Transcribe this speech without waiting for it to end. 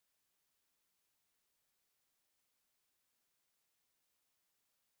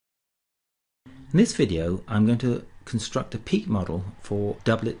In this video I'm going to construct a peak model for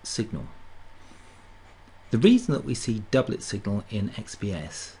doublet signal. The reason that we see doublet signal in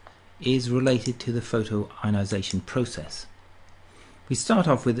XPS is related to the photoionization process. We start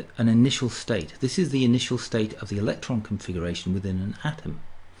off with an initial state. This is the initial state of the electron configuration within an atom.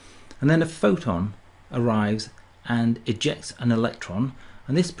 And then a photon arrives and ejects an electron,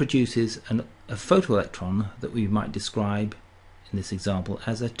 and this produces a photoelectron that we might describe in this example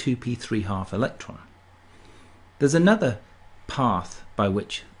as a 2p3/2 electron. There's another path by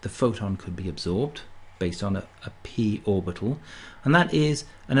which the photon could be absorbed based on a p orbital, and that is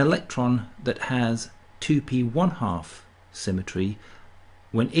an electron that has 2p1/2 symmetry.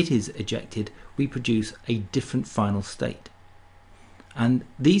 When it is ejected, we produce a different final state, and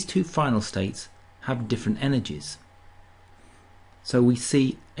these two final states have different energies. So we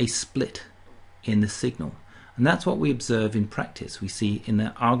see a split in the signal, and that's what we observe in practice. We see in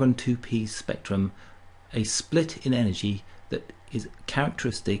the argon 2p spectrum a split in energy that is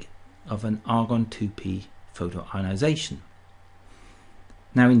characteristic of an argon 2p photoionization.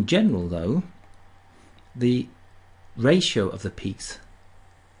 Now in general though, the ratio of the peaks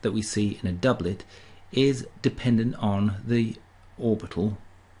that we see in a doublet is dependent on the orbital,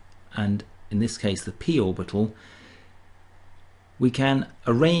 and in this case the p orbital. We can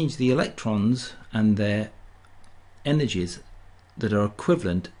arrange the electrons and their energies that are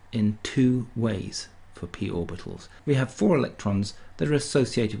equivalent in two ways for p orbitals. We have 4 electrons that are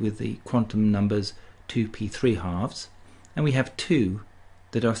associated with the quantum numbers 2p3/2, and we have 2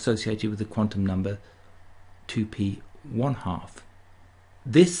 that are associated with the quantum number 2p1/2.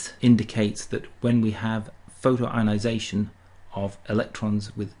 This indicates that when we have photoionization of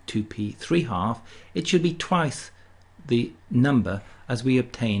electrons with 2p3/2, it should be twice the number as we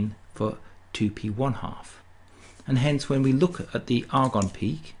obtain for 2p1/2. And hence when we look at the argon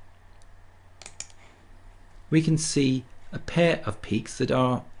peak, we can see a pair of peaks that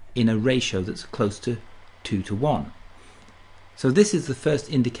are in a ratio that's close to 2:1. So this is the first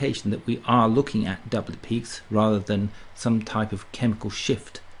indication that we are looking at doublet peaks rather than some type of chemical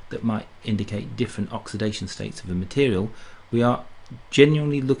shift that might indicate different oxidation states of a material. We are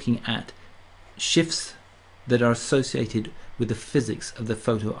genuinely looking at shifts that are associated with the physics of the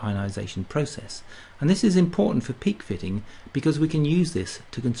photoionization process. And this is important for peak fitting because we can use this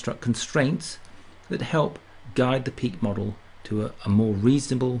to construct constraints that help guide the peak model to a more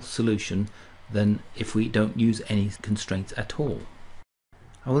reasonable solution than if we don't use any constraints at all.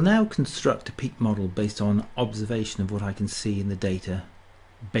 I will now construct a peak model based on observation of what I can see in the data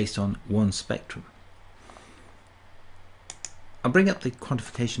based on one spectrum. I'll bring up the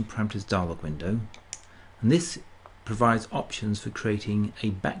quantification parameters dialog window, and this provides options for creating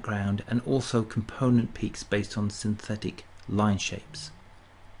a background and also component peaks based on synthetic line shapes.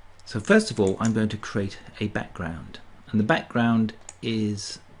 So first of all, I'm going to create a background, and the background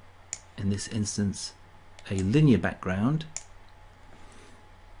is, in this instance, a linear background.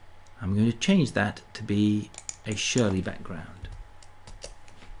 I'm going to change that to be a Shirley background.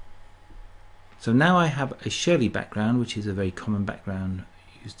 So now I have a Shirley background, which is a very common background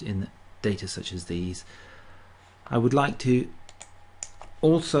used in data such as these. I would like to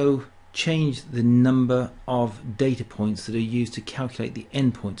also change the number of data points that are used to calculate the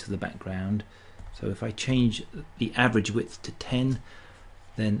endpoints of the background. So if I change the average width to 10,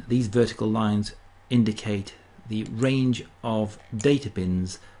 then these vertical lines indicate the range of data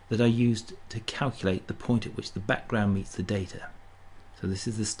bins that are used to calculate the point at which the background meets the data. So this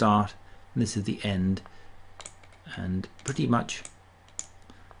is the start and this is the end, and pretty much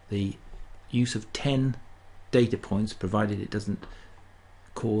the use of 10 data points, provided it doesn't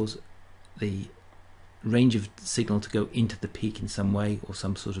cause the range of signal to go into the peak in some way or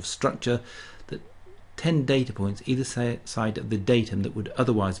some sort of structure, that 10 data points either side of the datum that would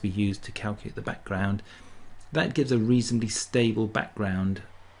otherwise be used to calculate the background, that gives a reasonably stable background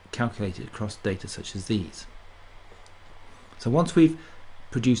calculated across data such as these. So once we've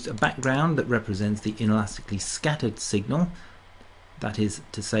produced a background that represents the inelastically scattered signal, that is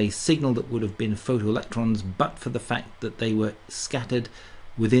to say signal that would have been photoelectrons but for the fact that they were scattered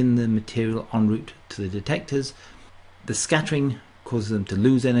within the material en route to the detectors, the scattering causes them to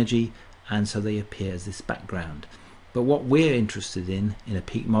lose energy, and so they appear as this background. But what we're interested in a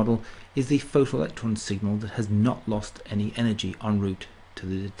peak model is the photoelectron signal that has not lost any energy en route to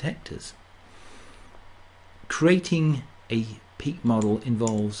the detectors. Creating a peak model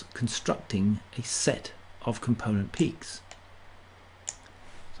involves constructing a set of component peaks.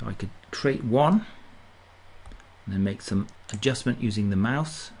 So I could create one and then make some adjustment using the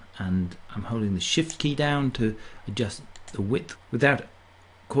mouse, and I'm holding the shift key down to adjust the width without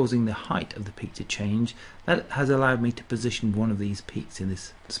causing the height of the peak to change, that has allowed me to position one of these peaks in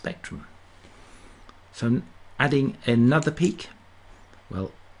this spectrum. So adding another peak,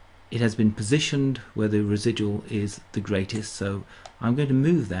 well, it has been positioned where the residual is the greatest, so I'm going to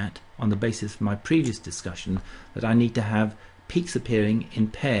move that on the basis of my previous discussion that I need to have peaks appearing in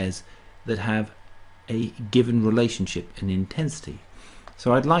pairs that have a given relationship in intensity.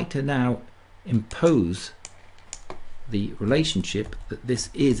 So I'd like to now impose the relationship that this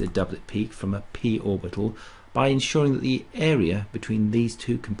is a doublet peak from a p orbital by ensuring that the area between these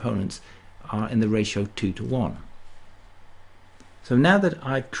two components are in the ratio 2:1. So now that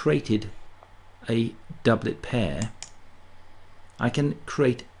I've created a doublet pair, I can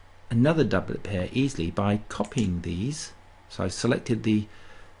create another doublet pair easily by copying these. So I've selected the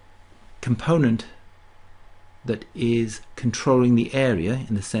component that is controlling the area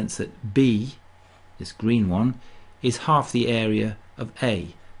in the sense that B, this green one, is half the area of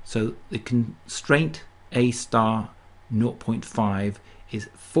A. So the constraint A star 0.5 is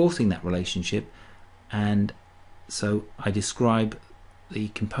forcing that relationship, and so I describe the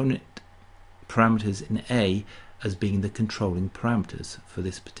component parameters in A as being the controlling parameters for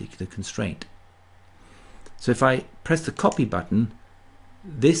this particular constraint. So if I press the copy button,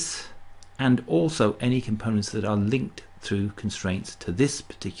 this and also any components that are linked through constraints to this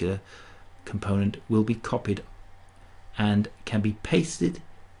particular component will be copied and can be pasted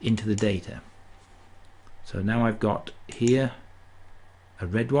into the data. So now I've got here a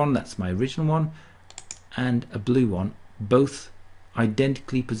red one, that's my original one, and a blue one, both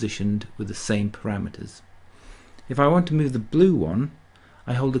identically positioned with the same parameters. If I want to move the blue one,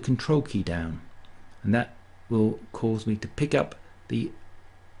 I hold the control key down, and that will cause me to pick up the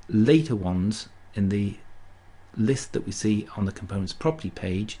later ones in the list that we see on the components property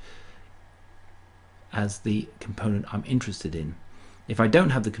page as the component I'm interested in. If I don't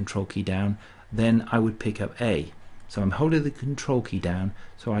have the control key down, then I would pick up A. So I'm holding the control key down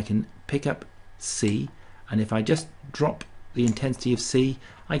so I can pick up C, and if I just drop the intensity of C,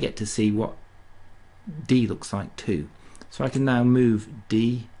 I get to see what D looks like too. So I can now move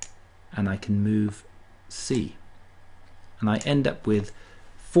D and I can move C, and I end up with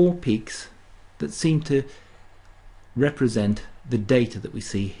 4 peaks that seem to represent the data that we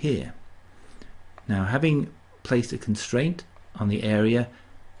see here. Now, having placed a constraint on the area,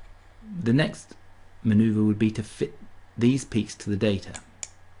 the next maneuver would be to fit these peaks to the data.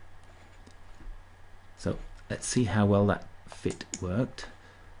 So let's see how well that fit worked.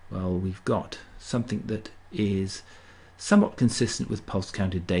 Well, we've got something that is somewhat consistent with pulse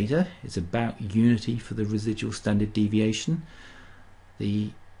counted data. It's about unity for the residual standard deviation.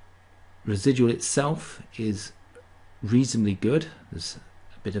 The residual itself is reasonably good. There's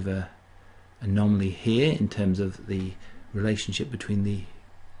a bit of a anomaly here in terms of the relationship between the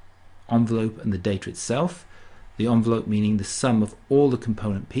envelope and the data itself. The envelope meaning the sum of all the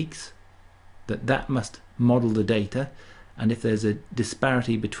component peaks, that must model the data, and if there's a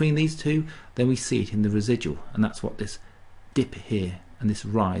disparity between these two, then we see it in the residual, and that's what this dip here and this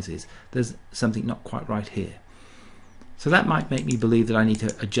rise is. There's something not quite right here. So that might make me believe that I need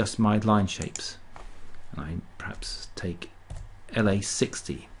to adjust my line shapes. I perhaps take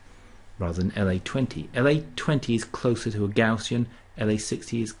LA60 rather than LA20. LA20 is closer to a Gaussian,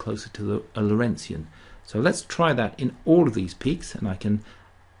 LA60 is closer to a Lorentzian. So let's try that in all of these peaks, and I can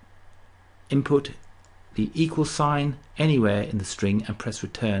input the equal sign anywhere in the string and press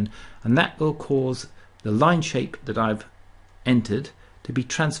return, and that will cause the line shape that I've entered to be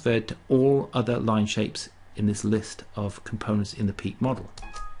transferred to all other line shapes in this list of components in the peak model.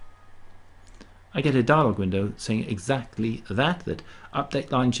 I get a dialog window saying exactly that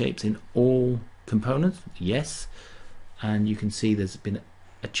update line shapes in all components, yes, and you can see there's been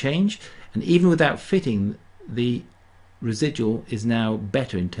a change, and even without fitting, the residual is now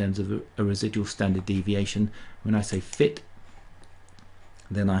better in terms of a residual standard deviation. When I say fit,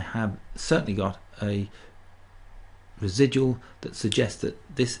 then I have certainly got a residual that suggests that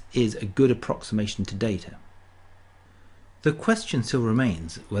this is a good approximation to data. The question still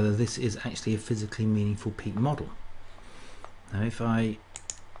remains whether this is actually a physically meaningful peak model. Now, if I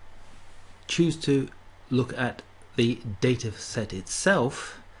choose to look at the data set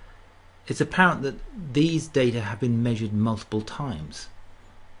itself, it's apparent that these data have been measured multiple times.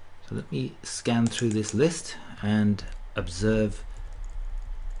 So let me scan through this list and observe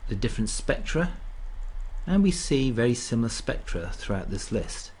the different spectra, and we see very similar spectra throughout this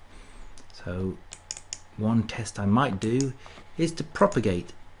list. So one test I might do is to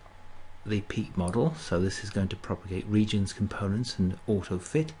propagate the peak model. So this is going to propagate regions, components, and auto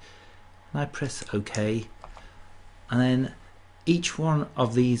fit, and I press OK, and then each one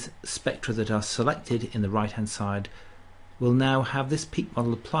of these spectra that are selected in the right hand side will now have this peak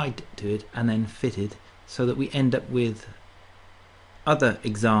model applied to it and then fitted, so that we end up with other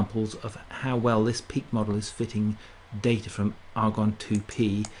examples of how well this peak model is fitting data from argon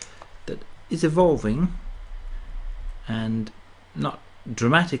 2p that is evolving, and not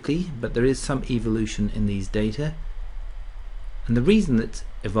dramatically, but there is some evolution in these data. And the reason that's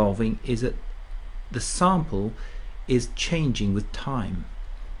evolving is that the sample is changing with time.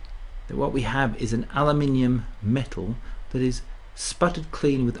 That what we have is an aluminium metal that is sputtered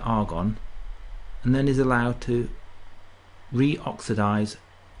clean with argon and then is allowed to re-oxidize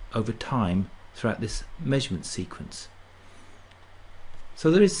over time throughout this measurement sequence. So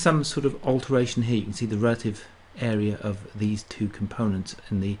there is some sort of alteration here. You can see the relative area of these two components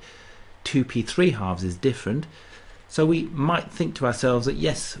in the 2p3 halves is different. So we might think to ourselves that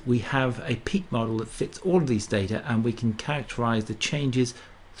yes, we have a peak model that fits all of these data and we can characterize the changes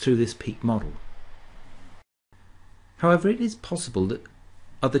through this peak model. However, it is possible that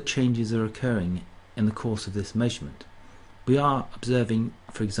other changes are occurring in the course of this measurement. We are observing,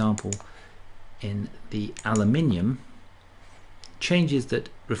 for example, in the aluminium, changes that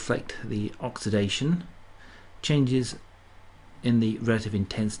reflect the oxidation, changes in the relative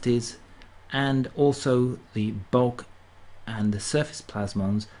intensities, and also the bulk and the surface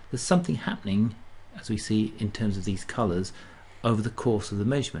plasmons. There's something happening, as we see in terms of these colours, over the course of the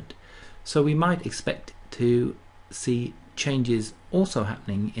measurement. So we might expect to see changes also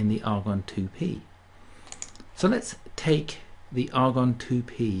happening in the argon 2p. So let's take the argon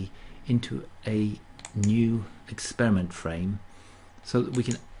 2p into a new experiment frame so that we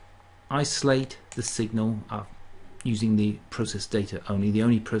can isolate the signal using the process data only. The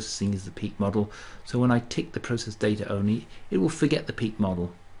only processing is the peak model, so when I tick the process data only, it will forget the peak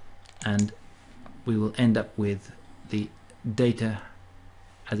model and we will end up with the data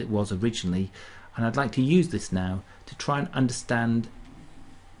as it was originally. And I'd like to use this now to try and understand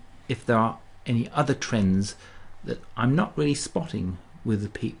if there are any other trends that I'm not really spotting with the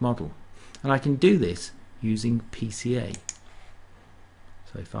peak model, and I can do this using PCA.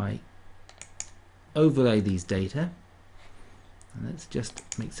 So if I overlay these data, and let's just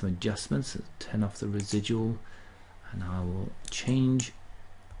make some adjustments, turn off the residual, and I will change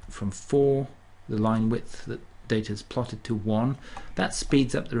from 4 the line width that data is plotted to 1. That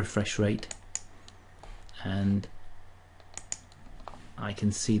speeds up the refresh rate and I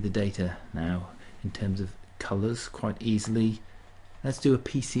can see the data now in terms of colors quite easily. Let's do a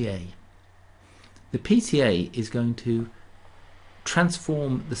PCA. The PCA is going to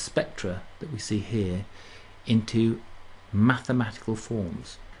transform the spectra that we see here into mathematical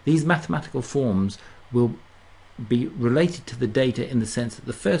forms. These mathematical forms will be related to the data in the sense that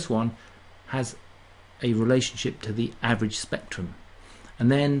the first one has a relationship to the average spectrum,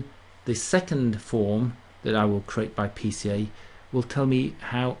 and then the second form that I will create by PCA will tell me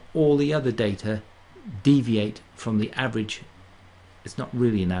how all the other data deviate from the average. It's not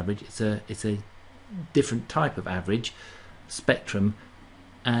really an average, it's a different type of average spectrum,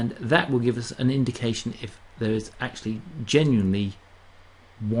 and that will give us an indication if there is actually genuinely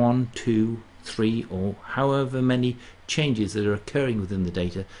 1, 2, 3 or however many changes that are occurring within the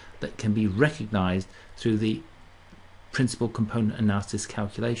data that can be recognized through the principal component analysis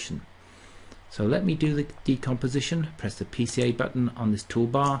calculation. So let me do the decomposition, press the PCA button on this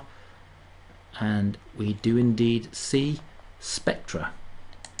toolbar, and we do indeed see spectra.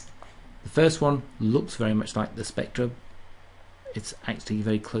 The first one looks very much like the spectra. It's actually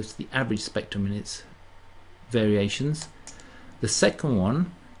very close to the average spectrum in its variations. The second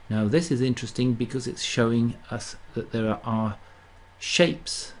one, now this is interesting because it's showing us that there are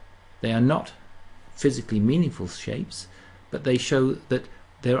shapes. They are not physically meaningful shapes, but they show that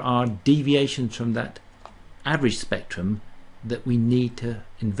there are deviations from that average spectrum that we need to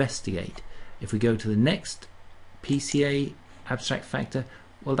investigate. If we go to the next PCA abstract factor,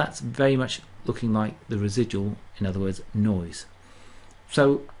 well, that's very much looking like the residual, in other words, noise.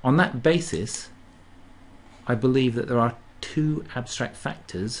 So on that basis, I believe that there are two abstract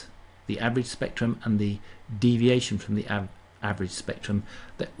factors, the average spectrum and the deviation from the average spectrum,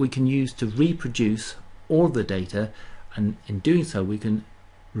 that we can use to reproduce all the data, and in doing so we can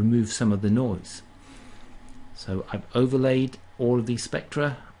remove some of the noise. So I've overlaid all of these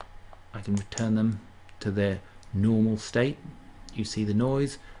spectra. I can return them to their normal state. You see the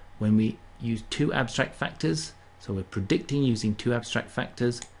noise when we use two abstract factors, so we're predicting using two abstract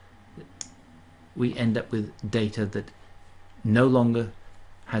factors. We end up with data that no longer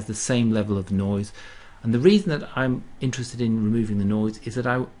has the same level of noise. And the reason that I'm interested in removing the noise is that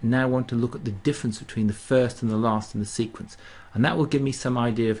I now want to look at the difference between the first and the last in the sequence, and that will give me some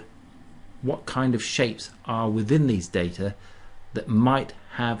idea of what kind of shapes are within these data that might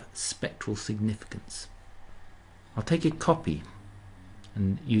have spectral significance. I'll take a copy,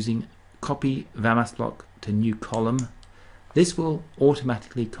 and using copy VAMAS block to new column, this will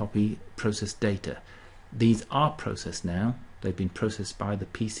automatically copy processed data. These are processed now. They've been processed by the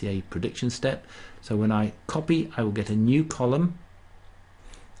PCA prediction step. So when I copy, I will get a new column,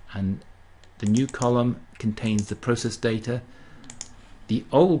 and the new column contains the processed data. The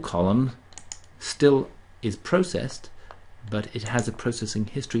old column still is processed, but it has a processing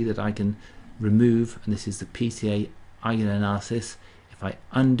history that I can remove, and this is the PCA eigen analysis. If I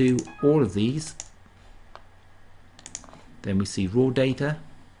undo all of these, then we see raw data,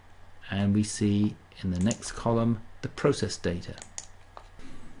 and we see in the next column the processed data.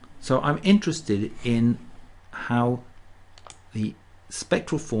 So I'm interested in how the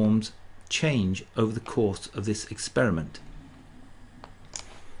spectral forms change over the course of this experiment.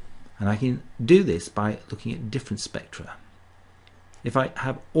 And I can do this by looking at different spectra. If I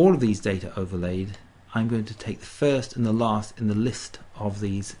have all of these data overlaid, I'm going to take the first and the last in the list of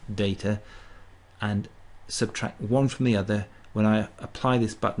these data and subtract one from the other when I apply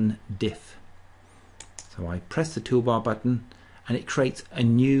this button diff. So I press the toolbar button and it creates a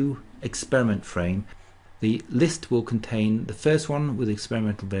new experiment frame. The list will contain the first one with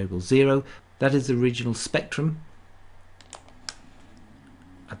experimental variable 0. That is the original spectrum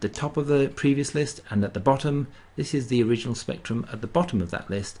at the top of the previous list, and at the bottom this is the original spectrum at the bottom of that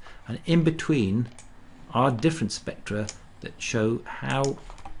list, and in between are different spectra that show how,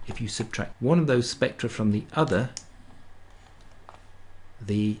 if you subtract one of those spectra from the other,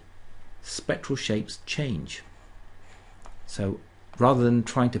 the spectral shapes change. So rather than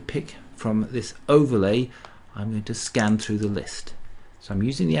trying to pick from this overlay, I'm going to scan through the list. So I'm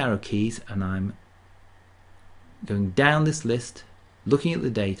using the arrow keys and I'm going down this list, looking at the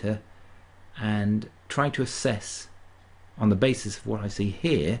data and trying to assess, on the basis of what I see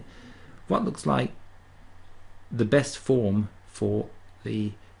here, what looks like the best form for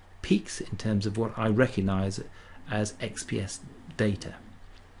the peaks in terms of what I recognize as XPS data.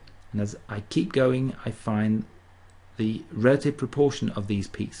 And as I keep going, I find the relative proportion of these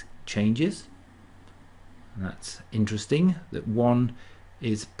peaks changes. And that's interesting, that one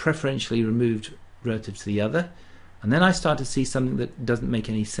is preferentially removed relative to the other. And then I start to see something that doesn't make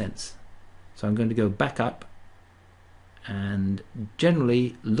any sense. So I'm going to go back up and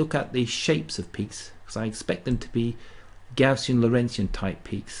generally look at the shapes of peaks, because I expect them to be Gaussian-Lorentzian type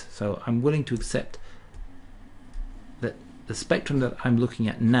peaks. So I'm willing to accept that the spectrum that I'm looking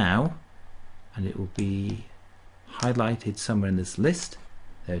at now, and it will be highlighted somewhere in this list,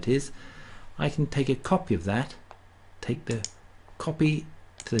 there it is, I can take a copy of that, take the copy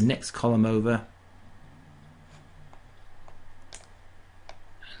to the next column over,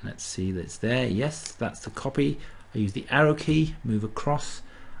 and let's see that it's there. Yes, that's the copy. I use the arrow key, move across,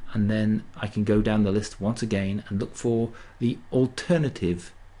 and then I can go down the list once again and look for the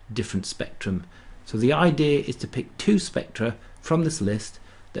alternative different spectrum. So the idea is to pick two spectra from this list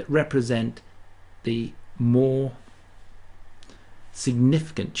that represent the more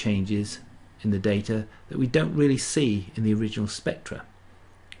significant changes in the data that we don't really see in the original spectra.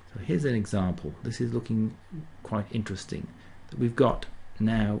 So here's an example. This is looking quite interesting. That we've got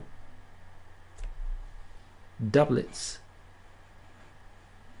now doublets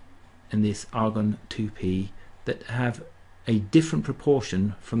in this argon 2p that have a different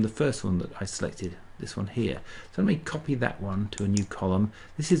proportion from the first one that I selected, this one here. So let me copy that one to a new column.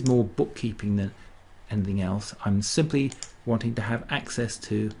 This is more bookkeeping than anything else. I'm simply wanting to have access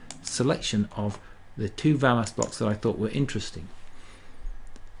to selection of the two VAMAS blocks that I thought were interesting.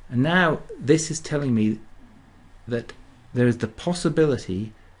 And now this is telling me that there is the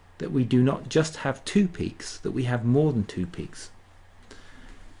possibility that we do not just have two peaks, that we have more than two peaks.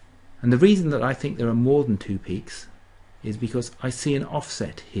 And the reason that I think there are more than two peaks is because I see an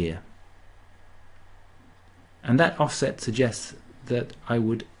offset here. And that offset suggests that I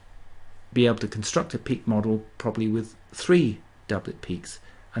would be able to construct a peak model probably with 3 doublet peaks,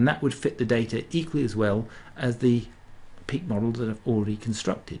 and that would fit the data equally as well as the peak model that I've already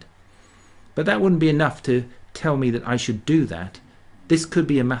constructed. But that wouldn't be enough to tell me that I should do that. This could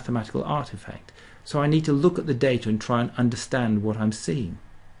be a mathematical artifact, so I need to look at the data and try and understand what I'm seeing.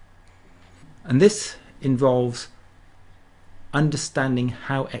 And this involves understanding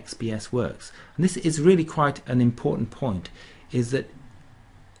how XPS works. And this is really quite an important point, is that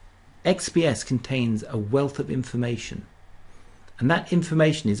XPS contains a wealth of information, and that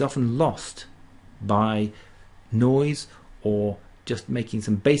information is often lost by noise or just making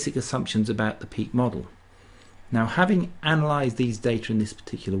some basic assumptions about the peak model. Now, having analysed these data in this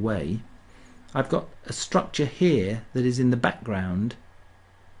particular way, I've got a structure here that is in the background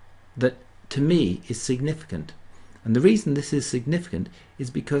that to me is significant. And the reason this is significant is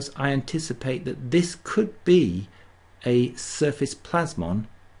because I anticipate that this could be a surface plasmon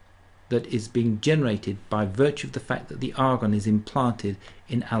that is being generated by virtue of the fact that the argon is implanted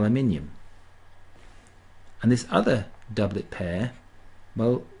in aluminium. And this other doublet pair,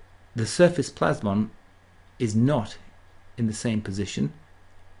 well, the surface plasmon is not in the same position.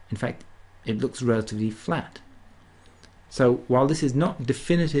 In fact, it looks relatively flat. So while this is not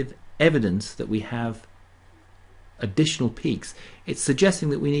definitive evidence that we have additional peaks, it's suggesting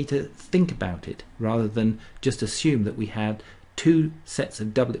that we need to think about it rather than just assume that we had two sets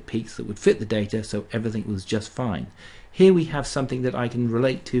of doublet peaks that would fit the data, so everything was just fine. Here we have something that I can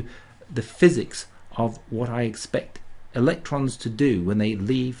relate to the physics of what I expect electrons to do when they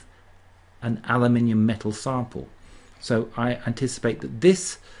leave an aluminium metal sample. So I anticipate that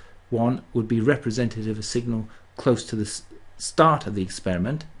this one would be representative of a signal close to the start of the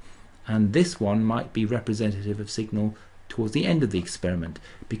experiment, and this one might be representative of signal towards the end of the experiment,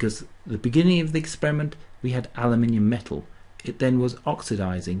 because at the beginning of the experiment we had aluminium metal. It then was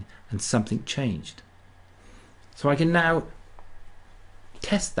oxidizing and something changed. So I can now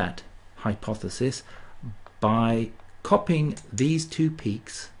test that hypothesis by copying these two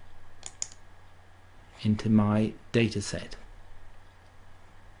peaks into my data set.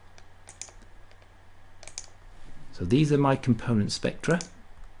 So these are my component spectra.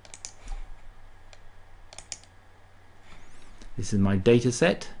 This is my data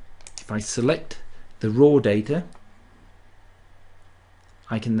set. If I select the raw data,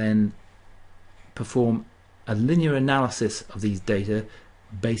 I can then perform a linear analysis of these data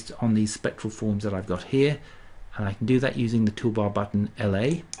based on these spectral forms that I've got here, and I can do that using the toolbar button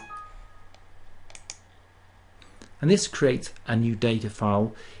LA. And this creates a new data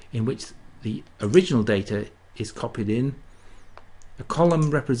file in which the original data is copied in, a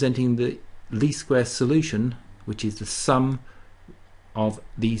column representing the least square solution, which is the sum of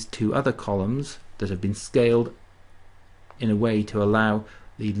these two other columns that have been scaled in a way to allow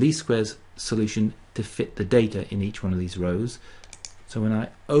the least squares solution to fit the data in each one of these rows. So when I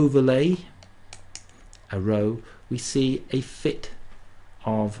overlay a row, we see a fit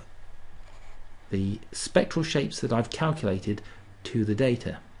of the spectral shapes that I've calculated to the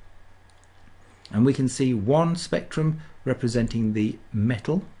data. And we can see one spectrum representing the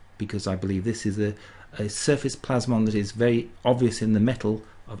metal, because I believe this is a surface plasmon that is very obvious in the metal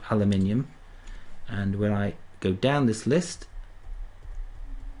of aluminium. And when I go down this list,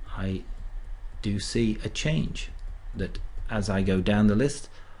 I do see a change, that as I go down the list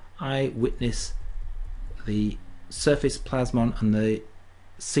I witness the surface plasmon and the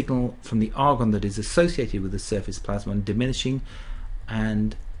signal from the argon that is associated with the surface plasmon diminishing,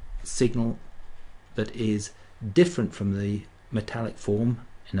 and signal that is different from the metallic form.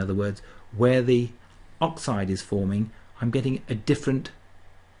 In other words, where the oxide is forming, I'm getting a different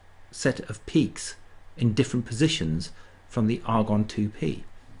set of peaks in different positions from the argon 2p.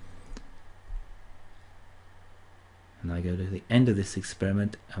 And I go to the end of this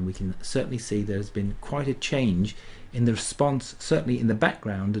experiment, and we can certainly see there's been quite a change in the response, certainly in the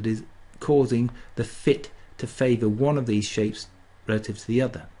background, that is causing the fit to favour one of these shapes relative to the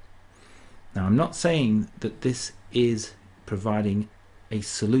other. Now, I'm not saying that this is providing a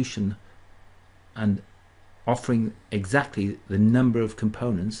solution and offering exactly the number of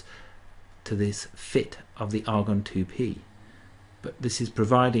components to this fit of the argon 2p, but this is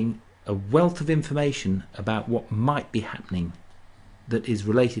providing a wealth of information about what might be happening that is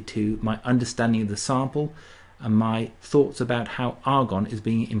related to my understanding of the sample and my thoughts about how argon is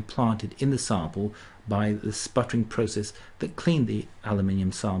being implanted in the sample by the sputtering process that cleaned the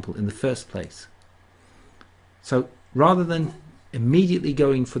aluminium sample in the first place. So rather than immediately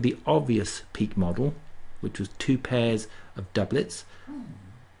going for the obvious peak model, which was two pairs of doublets,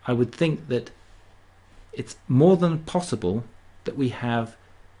 I would think that it's more than possible that we have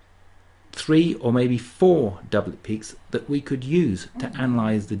 3 or maybe 4 doublet peaks that we could use to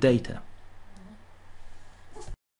analyze the data.